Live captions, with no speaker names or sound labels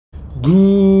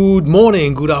Good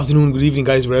morning, good afternoon, good evening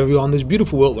guys, wherever you are on this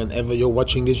beautiful world, whenever you're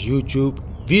watching this YouTube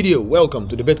video. Welcome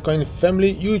to the Bitcoin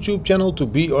family YouTube channel, to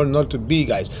be or not to be,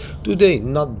 guys. Today,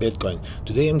 not Bitcoin.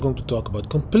 Today I'm going to talk about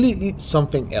completely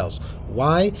something else.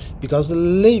 Why? Because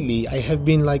lately I have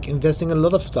been investing a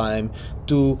lot of time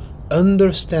to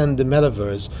understand the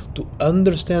metaverse, to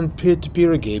understand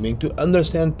peer-to-peer gaming, to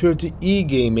understand peer-to-e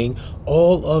gaming,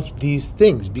 all of these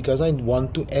things, because I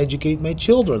want to educate my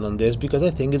children on this, because I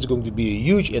think it's going to be a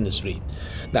huge industry.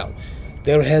 Now,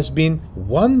 there has been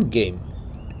one game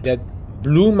that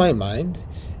blew my mind,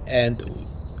 and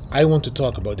I want to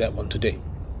talk about that one today.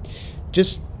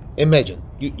 Just imagine,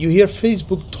 you hear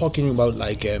Facebook talking about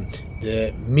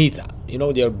the Meta. You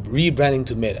know, they're rebranding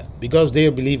to Meta because they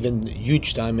believe in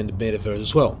huge time in the Metaverse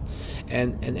as well.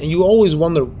 And you always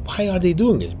wonder, why are they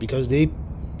doing this? Because they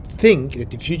think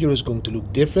that the future is going to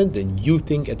look different than you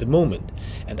think at the moment.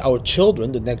 And our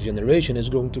children, the next generation, is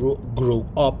going to grow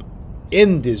up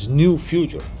in this new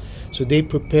future. So they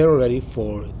prepare already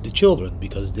for the children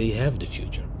because they have the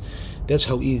future. That's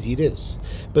how easy it is.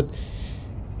 But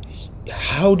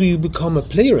how do you become a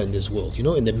player in this world, you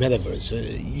know, in the metaverse?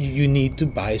 You need to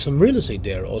buy some real estate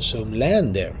there or some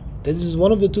land there. This is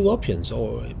one of the two options,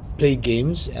 or play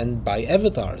games and buy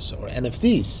avatars or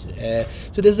NFTs.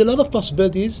 So there's a lot of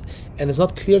possibilities, and it's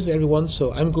not clear to everyone.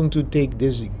 So I'm going to take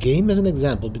this game as an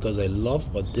example because I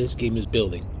love what this game is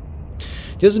building.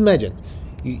 Just imagine,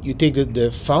 you take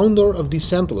the founder of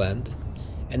Decentraland,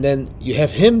 and then you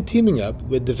have him teaming up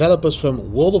with developers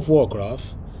from World of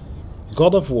Warcraft,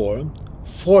 God of War,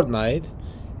 Fortnite,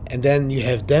 and then you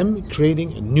have them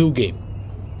creating a new game.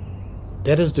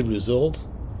 That is the result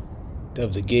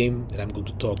of the game that I'm going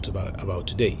to talk about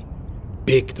today.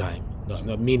 Bigtime. No, I'm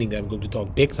not meaning that I'm going to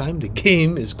talk big time. The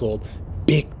game is called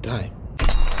Bigtime.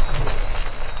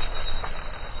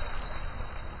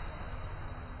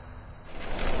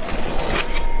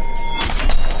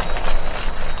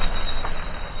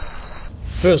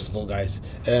 First of all, guys,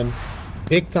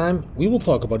 Bigtime, we will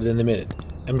talk about it in a minute.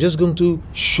 I'm just going to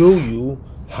show you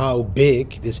how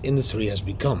big this industry has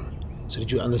become, so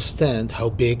that you understand how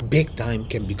big Bigtime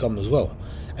can become as well.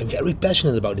 I'm very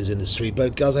passionate about this industry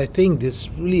because I think this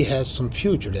really has some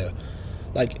future there.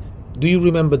 Do you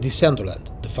remember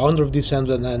Decentraland? The founder of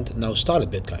Decentraland now started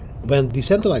Bitcoin. When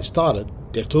Decentraland started,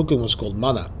 their token was called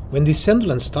Mana. When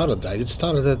Decentraland started, guys, it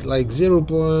started at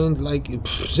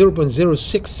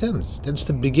 0.06 cents. That's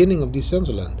the beginning of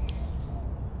Decentraland.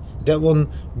 That one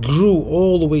grew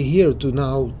all the way here to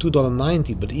now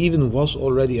 $2.90, but even was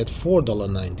already at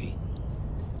 $4.90.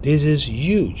 This is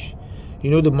huge. You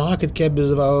know, the market cap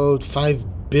is about $5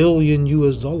 billion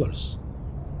US.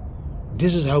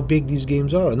 This is how big these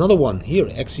games are. Another one here,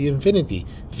 Axie Infinity,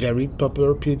 very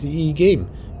popular peer-to-e game,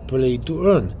 play to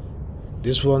earn.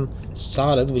 This one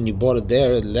started when you bought it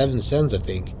there at 11 cents, I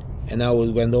think. And now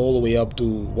it went all the way up to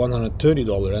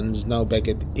 $130 and is now back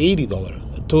at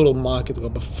 $80. A total market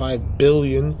of $5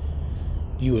 billion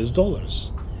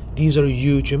US. These are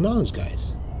huge amounts,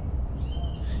 guys.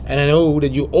 And I know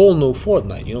that you all know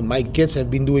Fortnite. You know, my kids have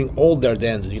been doing all their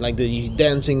dances, like the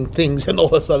dancing things and all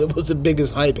that stuff. It was the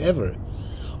biggest hype ever.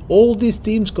 All these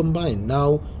teams combined,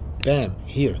 now, bam,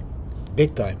 here,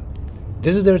 Bigtime.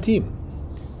 This is their team.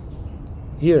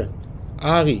 Here,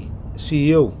 Ari,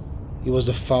 CEO. He was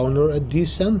the founder at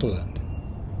Decentraland.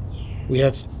 We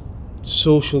have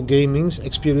social gaming's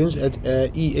experience at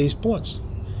EA Sports,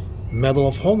 Medal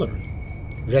of Honor,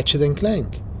 Ratchet and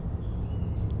Clank,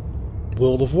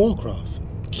 World of Warcraft,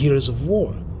 Gears of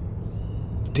War.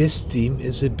 This team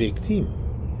is a big team.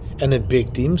 And a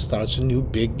big team starts a new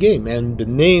big game. And the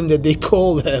name that they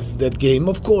call that game,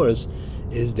 of course,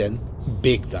 is then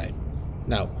Bigtime.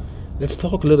 Now, let's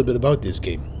talk a little bit about this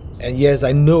game. And yes,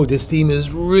 I know this team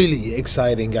is really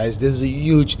exciting, guys. This is a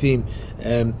huge team.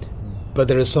 But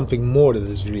there is something more that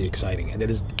is really exciting, and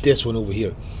that is this one over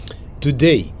here.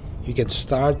 Today, you can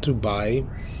start to buy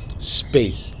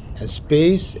space. And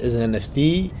space is an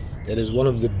NFT that is one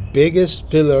of the biggest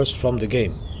pillars from the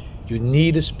game. You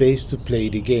need a space to play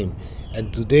the game.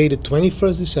 And today, the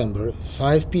 21st December,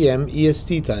 5 p.m.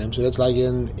 EST time, so that's like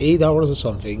in 8 hours or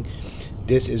something,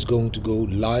 this is going to go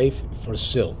live for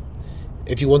sale.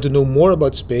 If you want to know more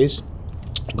about space,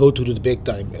 go to the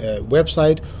Bigtime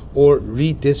website or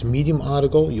read this Medium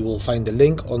article. You will find the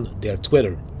link on their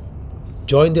Twitter.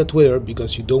 Join their Twitter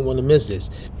because you don't want to miss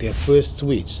this. Their first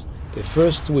tweets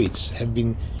have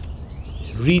been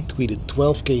retweeted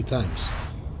 12k times.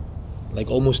 Like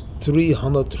almost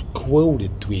 300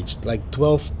 quoted tweets, like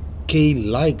 12k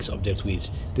likes of their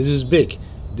tweets. This is big.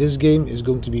 This game is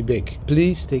going to be big.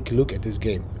 Please take a look at this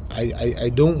game. I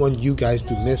don't want you guys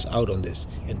to miss out on this.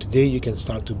 And today you can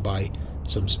start to buy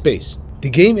some space. The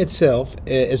game itself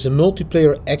is a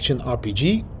multiplayer action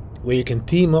RPG where you can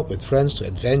team up with friends to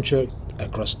adventure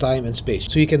across time and space.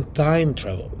 So you can time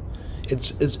travel.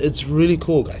 It's really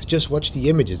cool, guys. Just watch the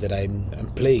images that I'm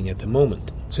playing at the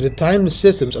moment. So the timeless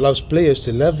systems allows players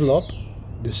to level up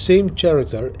the same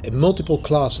character in multiple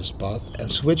classes path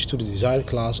and switch to the desired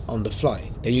class on the fly.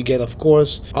 Then you can of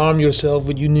course arm yourself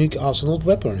with unique arsenal of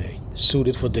weaponry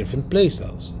suited for different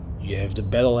playstyles. You have the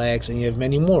battle axe and you have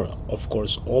many more. Of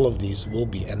course all of these will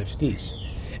be NFTs.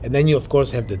 And then you of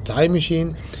course have the time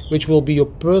machine, which will be your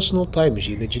personal time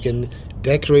machine that you can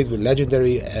decorate with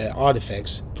legendary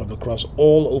artifacts from across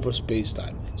all over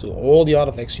space-time. So all the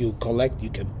artifacts you collect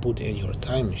you can put in your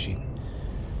time machine.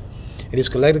 And these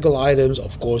collectible items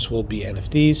of course will be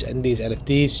NFTs, and these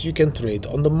NFTs you can trade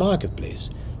on the marketplace.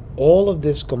 All of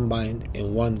this combined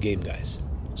in one game, guys.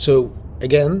 So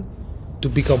again, to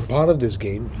become part of this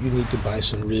game you need to buy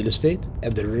some real estate,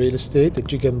 and the real estate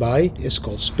that you can buy is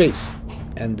called space.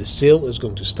 And the sale is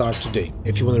going to start today.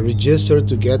 If you want to register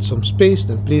to get some space,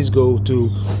 then please go to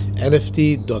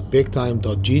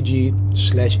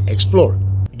nft.bigtime.gg/explore.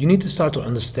 You need to start to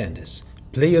understand this.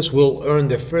 Players will earn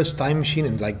their first time machine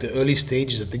in like the early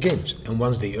stages of the games, and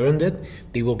once they earned it,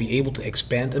 they will be able to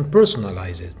expand and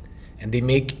personalize it. And they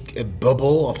make a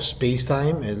bubble of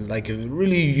space-time and like a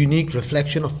really unique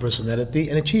reflection of personality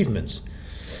and achievements.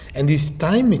 And these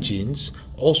time machines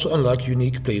also unlock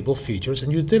unique playable features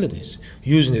and utilities.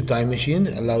 Using the time machine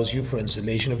allows you for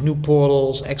installation of new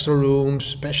portals, extra rooms,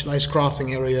 specialized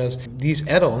crafting areas. These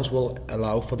add-ons will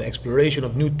allow for the exploration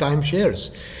of new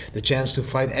timeshares, the chance to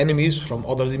fight enemies from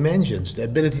other dimensions, the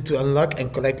ability to unlock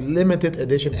and collect limited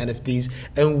edition NFTs,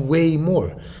 and way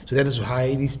more. So that is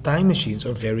why these time machines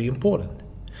are very important.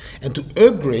 And to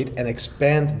upgrade and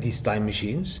expand these time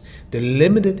machines, the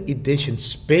limited edition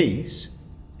space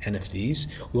NFTs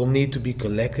will need to be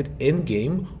collected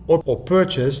in-game or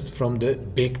purchased from the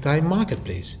Bigtime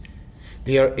marketplace.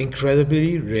 They are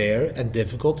incredibly rare and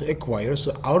difficult to acquire,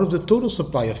 so out of the total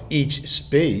supply of each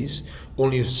space,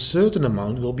 only a certain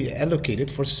amount will be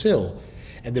allocated for sale,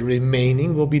 and the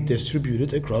remaining will be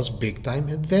distributed across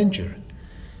Bigtime Adventure.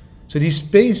 So these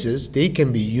spaces, they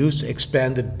can be used to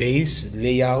expand the base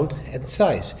layout and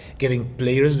size, giving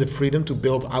players the freedom to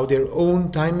build out their own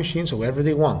time machines however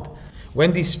they want.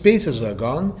 When these spaces are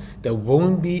gone, there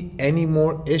won't be any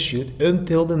more issued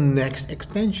until the next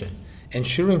expansion,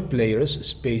 ensuring players'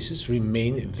 spaces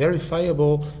remain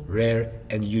verifiable, rare,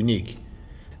 and unique.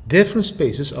 Different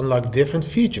spaces unlock different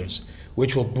features,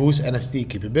 which will boost NFT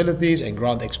capabilities and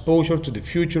grant exposure to the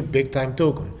future Bigtime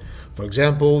token. For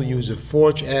example, use a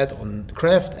forge ad on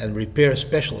craft and repair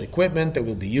special equipment that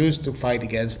will be used to fight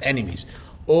against enemies.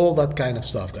 All that kind of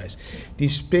stuff, guys.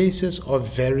 These spaces are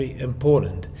very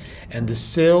important, and the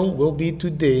sale will be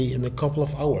today in a couple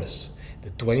of hours,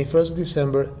 the 21st of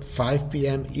December, 5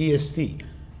 p.m. EST.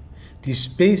 These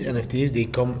space NFTs, they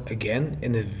come again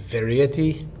in a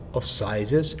variety of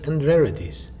sizes and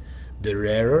rarities. The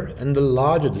rarer and the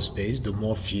larger the space, the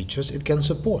more features it can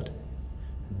support.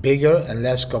 Bigger and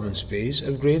less common space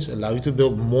upgrades allow you to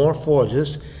build more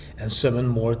forges and summon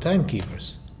more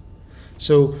timekeepers.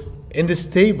 So in this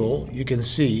table, you can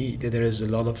see that there is a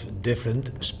lot of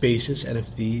different spaces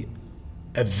NFT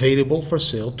available for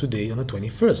sale today on the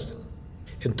 21st.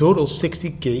 In total,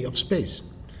 60k of space.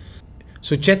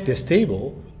 So check this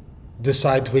table,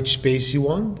 decide which space you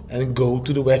want, and go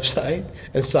to the website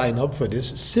and sign up for this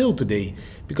sale today,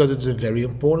 because it's a very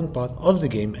important part of the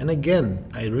game. And again,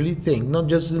 I really think not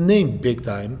just the name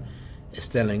Bigtime is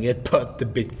telling it, but the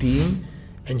big team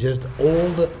and just all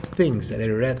the things that I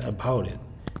read about it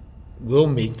will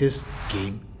make this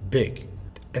game big.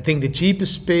 I think the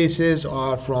cheapest spaces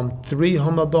are from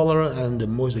 $300 and the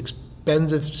most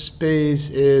expensive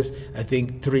space is I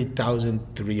think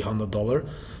 $3,300.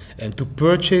 And to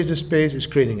purchase the space is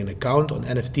creating an account on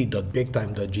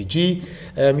nft.bigtime.gg.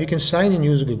 You can sign in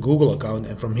using a Google account,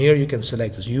 and from here you can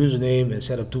select this username and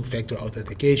set up two-factor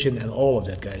authentication and all of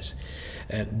that, guys.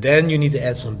 And then you need to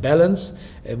add some balance,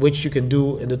 which you can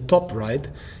do in the top right.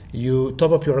 You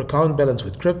top up your account balance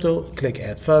with crypto, click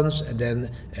add funds, and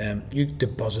then you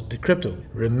deposit the crypto.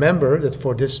 Remember that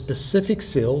for this specific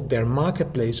sale, their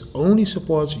marketplace only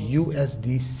supports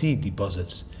USDC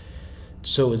deposits.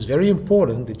 So it's very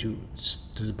important that you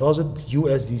deposit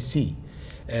USDC.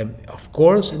 Of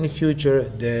course, in the future,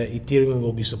 the Ethereum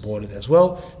will be supported as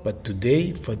well, but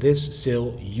today for this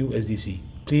sale, USDC.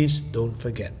 Please don't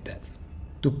forget that.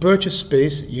 To purchase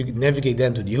space, you navigate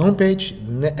then to the homepage,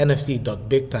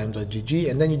 nft.bigtime.gg,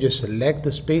 and then you just select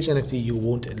the space NFT you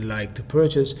would like to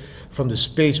purchase. From the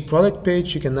space product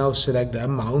page, you can now select the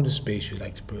amount of space you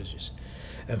like to purchase.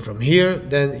 And from here,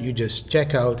 then you just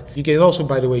check out. You can also,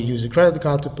 by the way, use a credit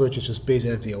card to purchase your space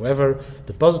NFT. However,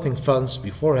 depositing funds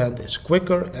beforehand is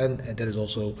quicker, and that is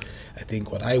also, I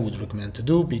think, what I would recommend to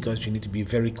do, because you need to be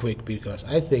very quick, because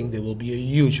I think there will be a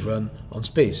huge run on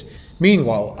space.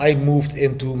 Meanwhile, I moved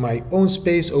into my own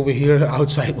space over here.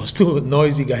 Outside was too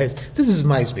noisy, guys. This is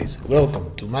my space.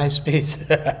 Welcome to my space.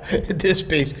 In this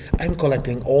space, I'm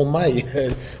collecting all my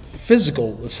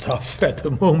physical stuff at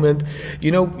the moment.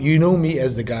 You know me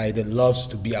as the guy that loves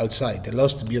to be outside, that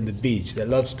loves to be on the beach, that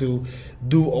loves to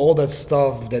do all that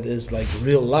stuff that is like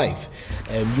real life.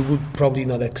 And you would probably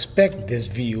not expect this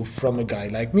view from a guy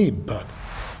like me, but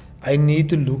I need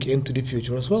to look into the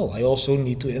future as well. I also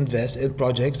need to invest in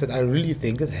projects that I really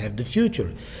think that have the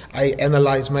future. I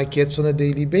analyze my kids on a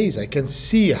daily basis. I can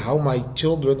see how my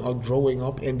children are growing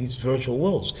up in these virtual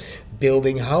worlds,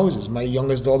 building houses. My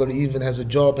youngest daughter even has a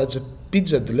job as a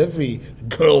pizza delivery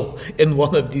girl in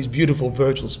one of these beautiful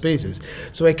virtual spaces.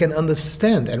 So I can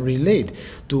understand and relate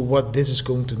to what this is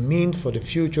going to mean for the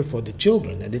future for the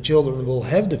children, and the children will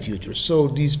have the future. So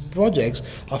these projects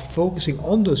are focusing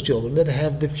on those children that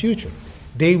have the future.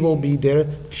 They will be their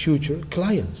future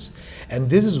clients. And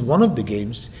this is one of the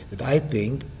games that I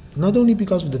think, not only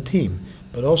because of the team,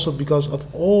 but also because of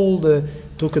all the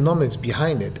tokenomics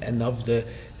behind it, and of the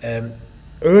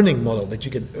earning model, that you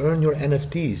can earn your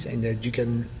NFTs and that you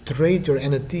can trade your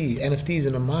NFTs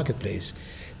in a marketplace.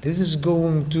 This is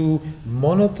going to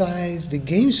monetize the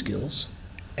game skills,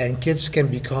 and kids can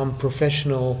become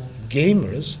professional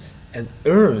gamers and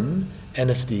earn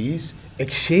NFTs,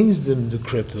 exchange them to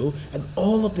crypto, and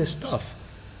all of this stuff.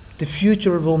 The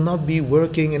future will not be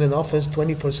working in an office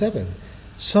 24/7.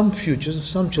 Some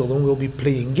children will be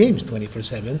playing games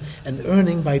 24/7 and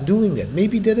earning by doing that.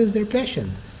 Maybe that is their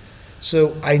passion.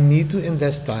 So I need to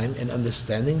invest time in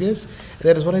understanding this, and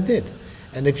that is what I did.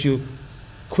 And if you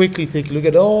quickly take a look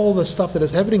at all the stuff that is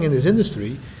happening in this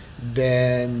industry,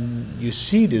 then you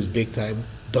see this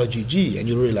Bigtime.gg and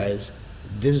you realize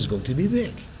this is going to be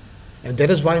big. And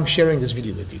that is why I'm sharing this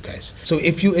video with you guys. So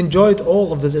if you enjoyed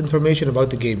all of this information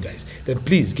about the game, guys, then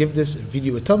please give this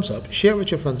video a thumbs up, share with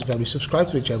your friends and family, subscribe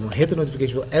to the channel, hit the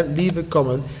notification bell, and leave a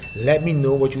comment. Let me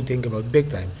know what you think about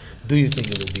Bigtime. Do you think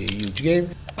it will be a huge game?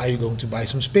 Are you going to buy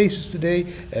some spaces today?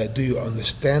 Do you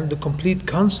understand the complete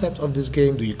concept of this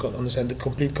game? Do you understand the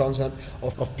complete concept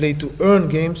of play to earn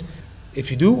games? If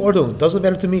you do or don't, doesn't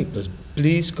matter to me, but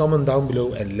please comment down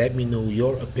below and let me know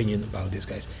your opinion about this,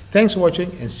 guys. Thanks for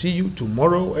watching, and see you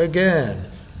tomorrow again.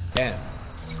 Bam.